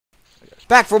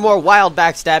Back for more wild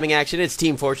backstabbing action. It's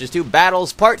Team Fortress 2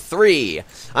 Battles Part 3.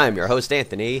 I'm your host,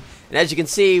 Anthony, and as you can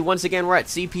see, once again, we're at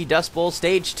CP Dustbowl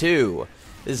Stage 2.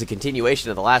 This is a continuation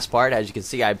of the last part. As you can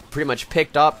see, I pretty much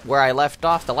picked up where I left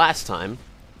off the last time.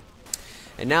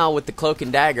 And now with the cloak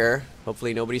and dagger,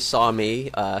 hopefully nobody saw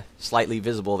me, slightly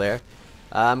visible there,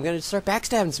 I'm going to start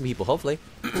backstabbing some people, hopefully.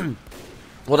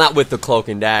 Well, not with the cloak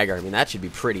and dagger. I mean, that should be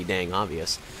pretty dang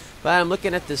obvious. But I'm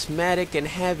looking at this medic and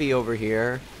heavy over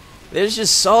here. There's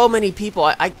just so many people.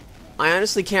 I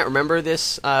honestly can't remember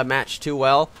this match too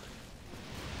well.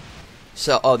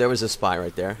 So, oh, there was a spy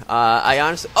right there. I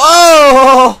honestly...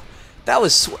 Oh! That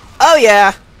was... Oh,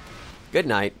 yeah! Good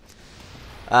night.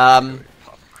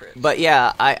 But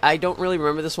yeah, I don't really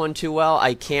remember this one too well.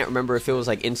 I can't remember if it was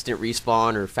like instant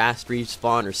respawn or fast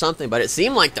respawn or something, but it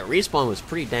seemed like the respawn was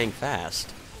pretty dang fast.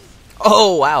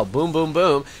 Oh, wow. Boom, boom,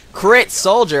 boom. Crit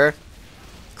Soldier.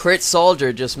 Crit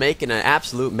Soldier just making an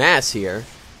absolute mess here.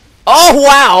 Oh,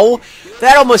 wow!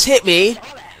 That almost hit me.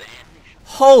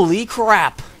 Holy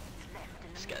crap.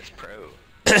 This guy's pro.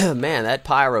 Man, that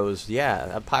pyro's, yeah,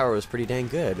 that pyro is pretty dang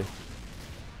good.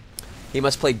 He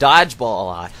must play dodgeball a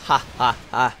lot. Ha, ha,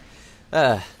 ha.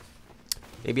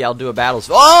 Maybe I'll do a battles.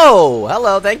 Oh!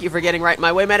 Hello, thank you for getting right in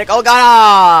my way, medic. Oh,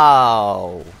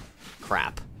 God! Oh!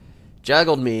 Crap.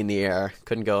 Juggled me in the air.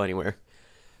 Couldn't go anywhere.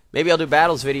 Maybe I'll do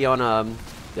battles video on,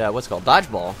 what's it called?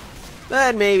 Dodgeball.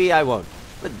 Then maybe I won't.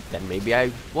 But then maybe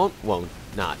I won't.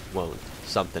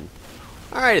 Something.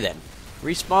 Alrighty then.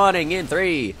 Respawning in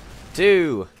 3,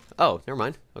 2... Oh, never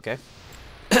mind. Okay.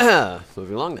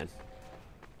 Moving along then.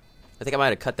 I think I might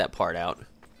have cut that part out.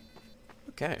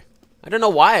 Okay. I don't know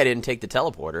why I didn't take the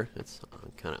teleporter. That's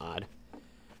kind of odd.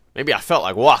 Maybe I felt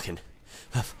like walking.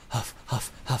 Huff, huff,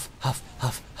 huff, huff, huff,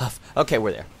 huff, huff. Okay,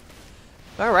 we're there.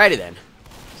 Alrighty then.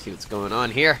 See what's going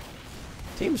on here.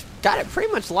 Team's got it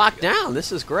pretty much locked down.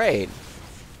 This is great.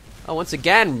 Oh, once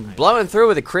again, blowing through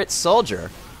with a crit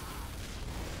soldier.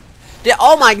 Did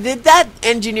that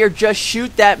engineer just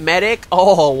shoot that medic?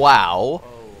 Oh, wow.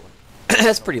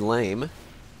 That's pretty lame.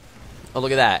 Oh,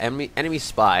 look at that. Enemy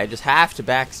spy. I just have to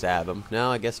backstab him.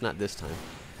 No, I guess not this time.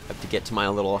 I have to get to my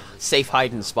little safe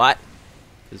hiding spot.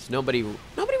 Because nobody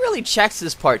really checks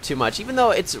this part too much. Even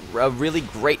though it's a really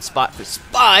great spot for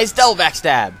spies. Double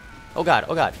backstab. Oh, God.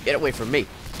 Oh, God. Get away from me.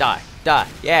 Die. Die.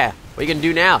 Yeah. What are you going to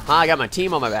do now? Huh? I got my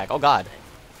team on my back. Oh, God.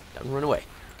 Don't run away.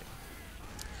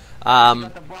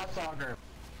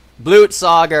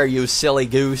 Blutsauger, you silly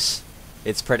goose.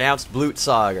 It's pronounced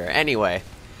Blutsauger. Anyway.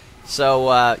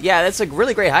 So, yeah, that's a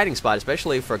really great hiding spot,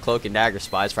 especially for cloak and dagger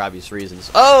spies for obvious reasons.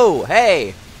 Oh,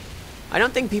 hey! I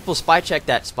don't think people spy check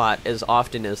that spot as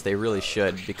often as they really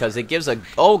should, because it gives a...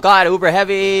 Oh, God, uber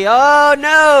heavy! Oh,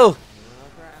 no!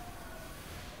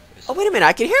 Oh, wait a minute,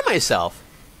 I can hear myself!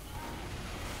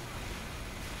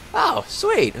 Oh,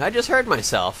 sweet, I just heard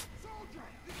myself.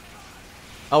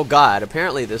 Oh, God,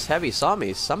 apparently this heavy saw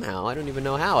me somehow. I don't even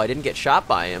know how. I didn't get shot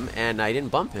by him, and I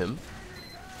didn't bump him.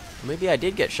 Maybe I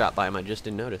did get shot by him, I just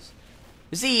didn't notice.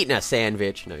 Is he eating a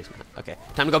sandwich? No, he's not. Okay,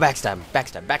 time to go backstab him.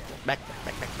 Backstab, back.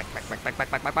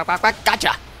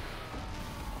 Gotcha!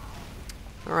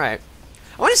 Alright.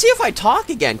 I want to see if I talk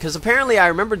again, because apparently I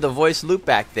remembered the voice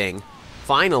loopback thing.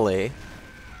 Finally.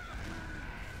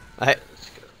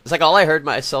 It's like all I heard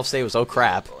myself say was, oh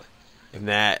crap. And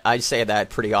that, I say that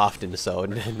pretty often, so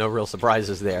no real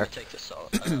surprises there.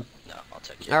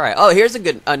 Alright, oh, here's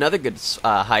another good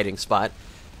hiding spot.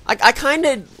 I kind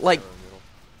of, like...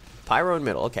 Pyro in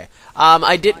middle, okay.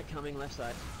 I did... Coming left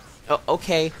side. Oh,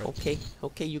 okay,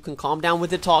 you can calm down with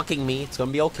the talking me. It's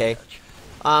gonna be okay.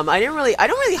 I don't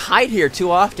really hide here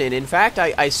too often. In fact,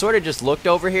 I sort of just looked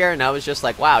over here and I was just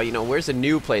like, wow, you know, where's a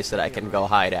new place that I can go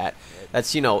hide at?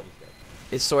 That's, you know,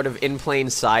 it's sort of in plain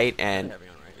sight and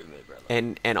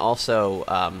also,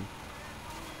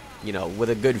 you know, with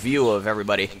a good view of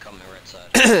everybody.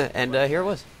 And here it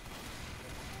was.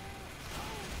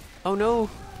 Oh no,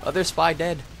 other spy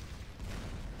dead.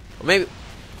 Well, maybe.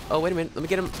 Oh wait a minute, let me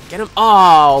get him. Get him.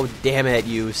 Oh damn it,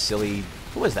 you silly.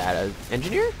 Who was that? An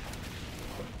engineer?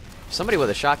 Somebody with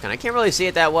a shotgun. I can't really see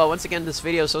it that well. Once again, this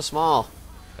video is so small.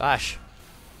 Gosh.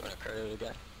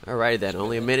 Alrighty then,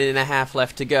 only a minute and a half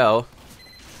left to go.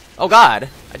 Oh God,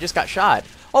 I just got shot.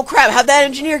 Oh crap! How'd that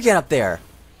engineer get up there?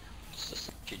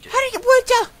 How did you?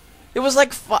 What? It was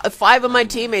like 5 of my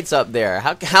teammates up there.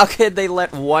 How could they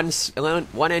let one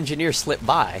engineer slip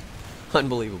by?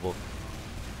 Unbelievable.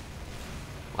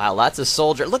 Wow, lots of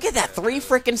soldier. Look at that, 3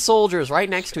 freaking soldiers right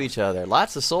next to each other.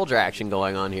 Lots of soldier action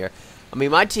going on here. I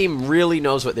mean, my team really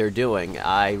knows what they're doing.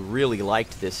 I really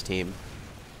liked this team.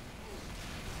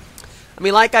 I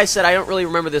mean, like I said, I don't really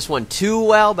remember this one too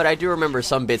well, but I do remember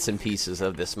some bits and pieces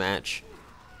of this match.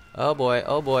 Oh boy,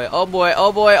 oh boy, oh boy,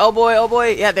 oh boy, oh boy, oh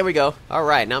boy. Yeah, there we go.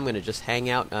 Alright, now I'm going to just hang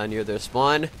out near their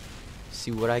spawn.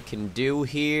 See what I can do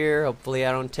here. Hopefully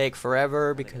I don't take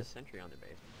forever because sentry on the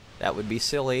base. that would be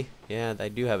silly. Yeah, I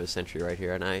do have a sentry right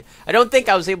here, and I don't think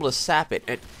I was able to sap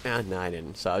it. No, I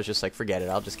didn't. So I was just like, forget it.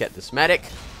 I'll just get this medic.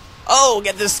 Oh,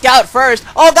 get this scout first.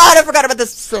 Oh god, I forgot about the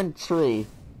sentry.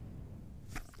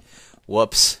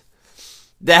 Whoops.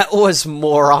 That was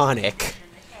moronic.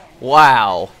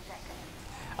 Wow.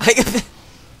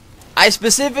 I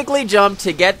specifically jumped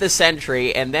to get the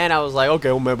sentry, and then I was like, okay,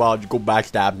 well, maybe I'll just go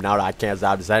backstab now that I can't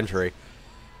stab the sentry.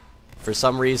 For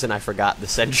some reason, I forgot the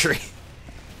sentry.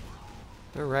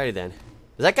 Alrighty then.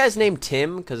 Is that guy's name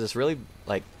Tim? Because it's really,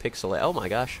 like, pixelated. Oh my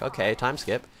gosh. Okay, time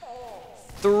skip.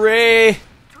 3!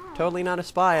 Totally not a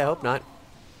spy, I hope not.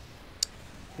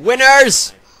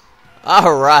 Winners!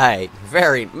 Alright.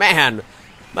 Man,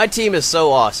 my team is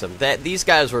so awesome. These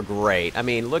guys were great. I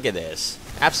mean, look at this.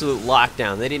 Absolute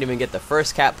lockdown. They didn't even get the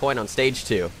first cap point on stage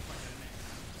 2.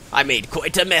 I made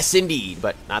quite a mess indeed,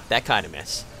 but not that kind of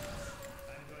mess.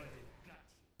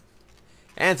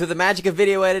 And through the magic of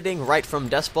video editing, right from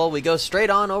Dustbowl, we go straight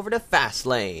on over to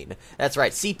Fastlane. That's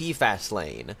right, CP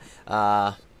Fastlane.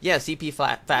 Yeah, CP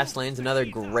Fastlane's another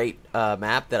great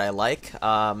map that I like.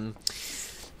 I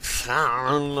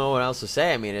don't know what else to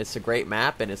say. I mean, it's a great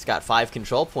map, and it's got 5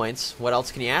 control points. What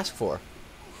else can you ask for?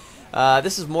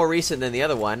 This is more recent than the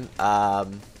other one. I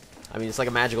mean, it's like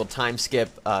a magical time skip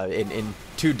in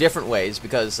 2 different ways,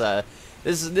 because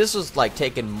this was like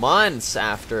taken months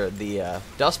after the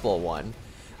Dust Bowl one.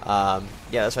 Yeah,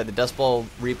 that's right. The Dust Bowl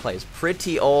replay is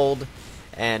pretty old,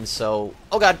 and so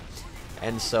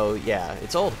yeah,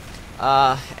 it's old.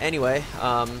 Anyway,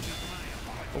 oh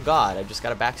god, I just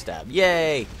got a backstab.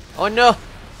 Yay! Oh no!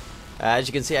 As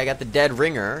you can see, I got the dead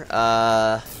ringer.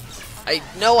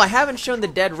 No, I haven't shown the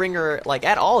dead ringer like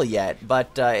at all yet,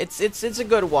 but it's a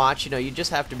good watch. You know, you just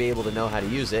have to be able to know how to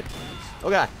use it. Oh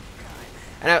god,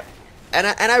 and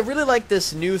I really like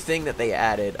this new thing that they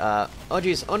added. Oh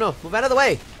jeez, oh no, move out of the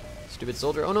way, stupid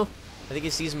soldier. Oh no, I think he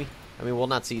sees me. I mean, well,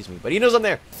 not sees me, but he knows I'm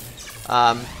there.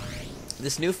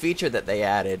 This new feature that they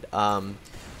added,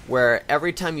 where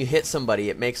every time you hit somebody,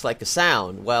 it makes like a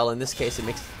sound. Well, in this case, it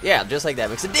makes, yeah, just like that, it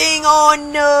makes a ding. Oh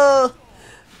no!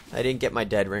 I didn't get my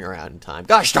dead ringer out in time.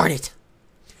 Gosh darn it!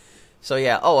 So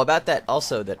yeah, oh, about that,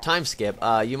 also, the time skip,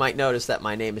 you might notice that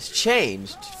my name has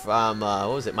changed from, what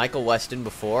was it, Michael Weston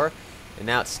before, and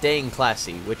now it's Staying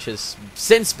Classy, which has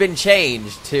since been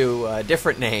changed to a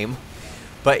different name.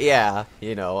 But yeah,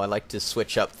 you know, I like to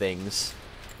switch up things,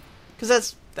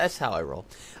 because that's how I roll.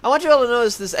 I want you all to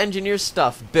notice this engineer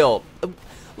stuff built.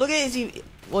 Look at it,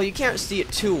 well, you can't see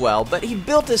it too well, but he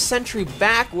built his sentry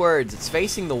backwards. It's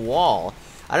facing the wall.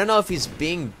 I don't know if he's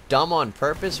being dumb on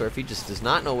purpose or if he just does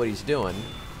not know what he's doing.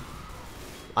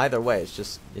 Either way,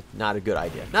 it's not a good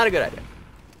idea. Not a good idea.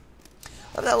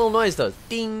 Love that little noise, though.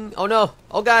 Ding! Oh no!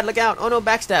 Oh god, look out! Oh no,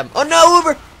 backstab! Oh no,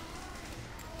 Uber!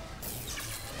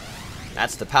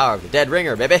 That's the power of the dead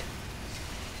ringer, baby.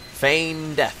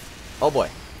 Feign death. Oh boy.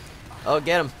 Oh,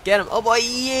 get him! Get him! Oh boy!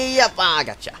 Yep! Ah,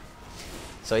 gotcha.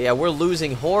 So yeah, we're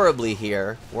losing horribly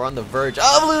here. We're on the verge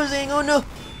of losing! Oh no!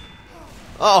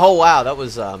 Oh wow, that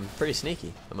was pretty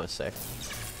sneaky, I must say.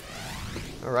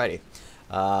 Alrighty.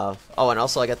 Oh, and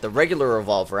also I got the regular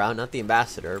revolver out, not the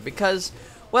ambassador, because,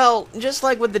 well, just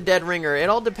like with the dead ringer, it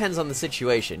all depends on the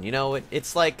situation. You know,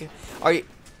 it's like,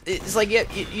 it's like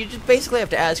you just basically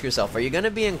have to ask yourself: are you going to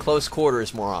be in close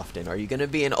quarters more often? Are you going to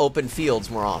be in open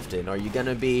fields more often? Are you going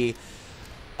to be,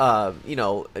 you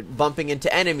know, bumping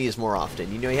into enemies more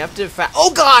often? You know, you have to.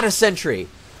 Oh God, a sentry!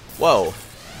 Whoa,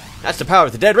 that's the power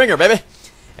of the dead ringer, baby.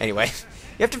 Anyway,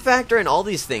 you have to factor in all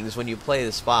these things when you play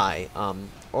the spy,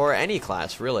 or any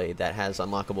class, really, that has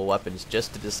unlockable weapons,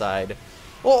 just to decide,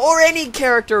 or any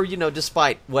character, you know,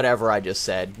 despite whatever I just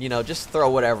said, you know, just throw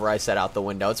whatever I said out the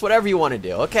window. It's whatever you want to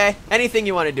do, okay? Anything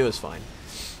you want to do is fine.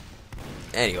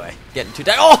 Anyway, getting too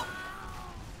tight. Oh!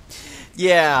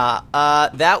 Yeah,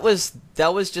 that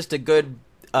was just a good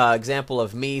example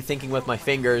of me thinking with my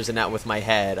fingers and not with my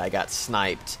head. I got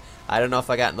sniped. I don't know if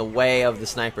I got in the way of the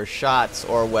sniper's shots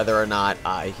or whether or not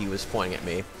he was pointing at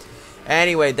me.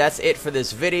 Anyway, that's it for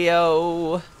this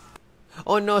video.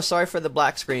 Oh no, sorry for the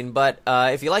black screen, but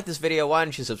if you like this video, why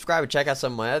don't you subscribe and check out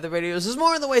some of my other videos. There's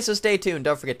more on the way, so stay tuned.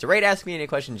 Don't forget to rate, ask me any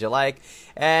questions you like,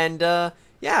 and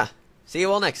yeah, see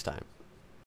you all next time.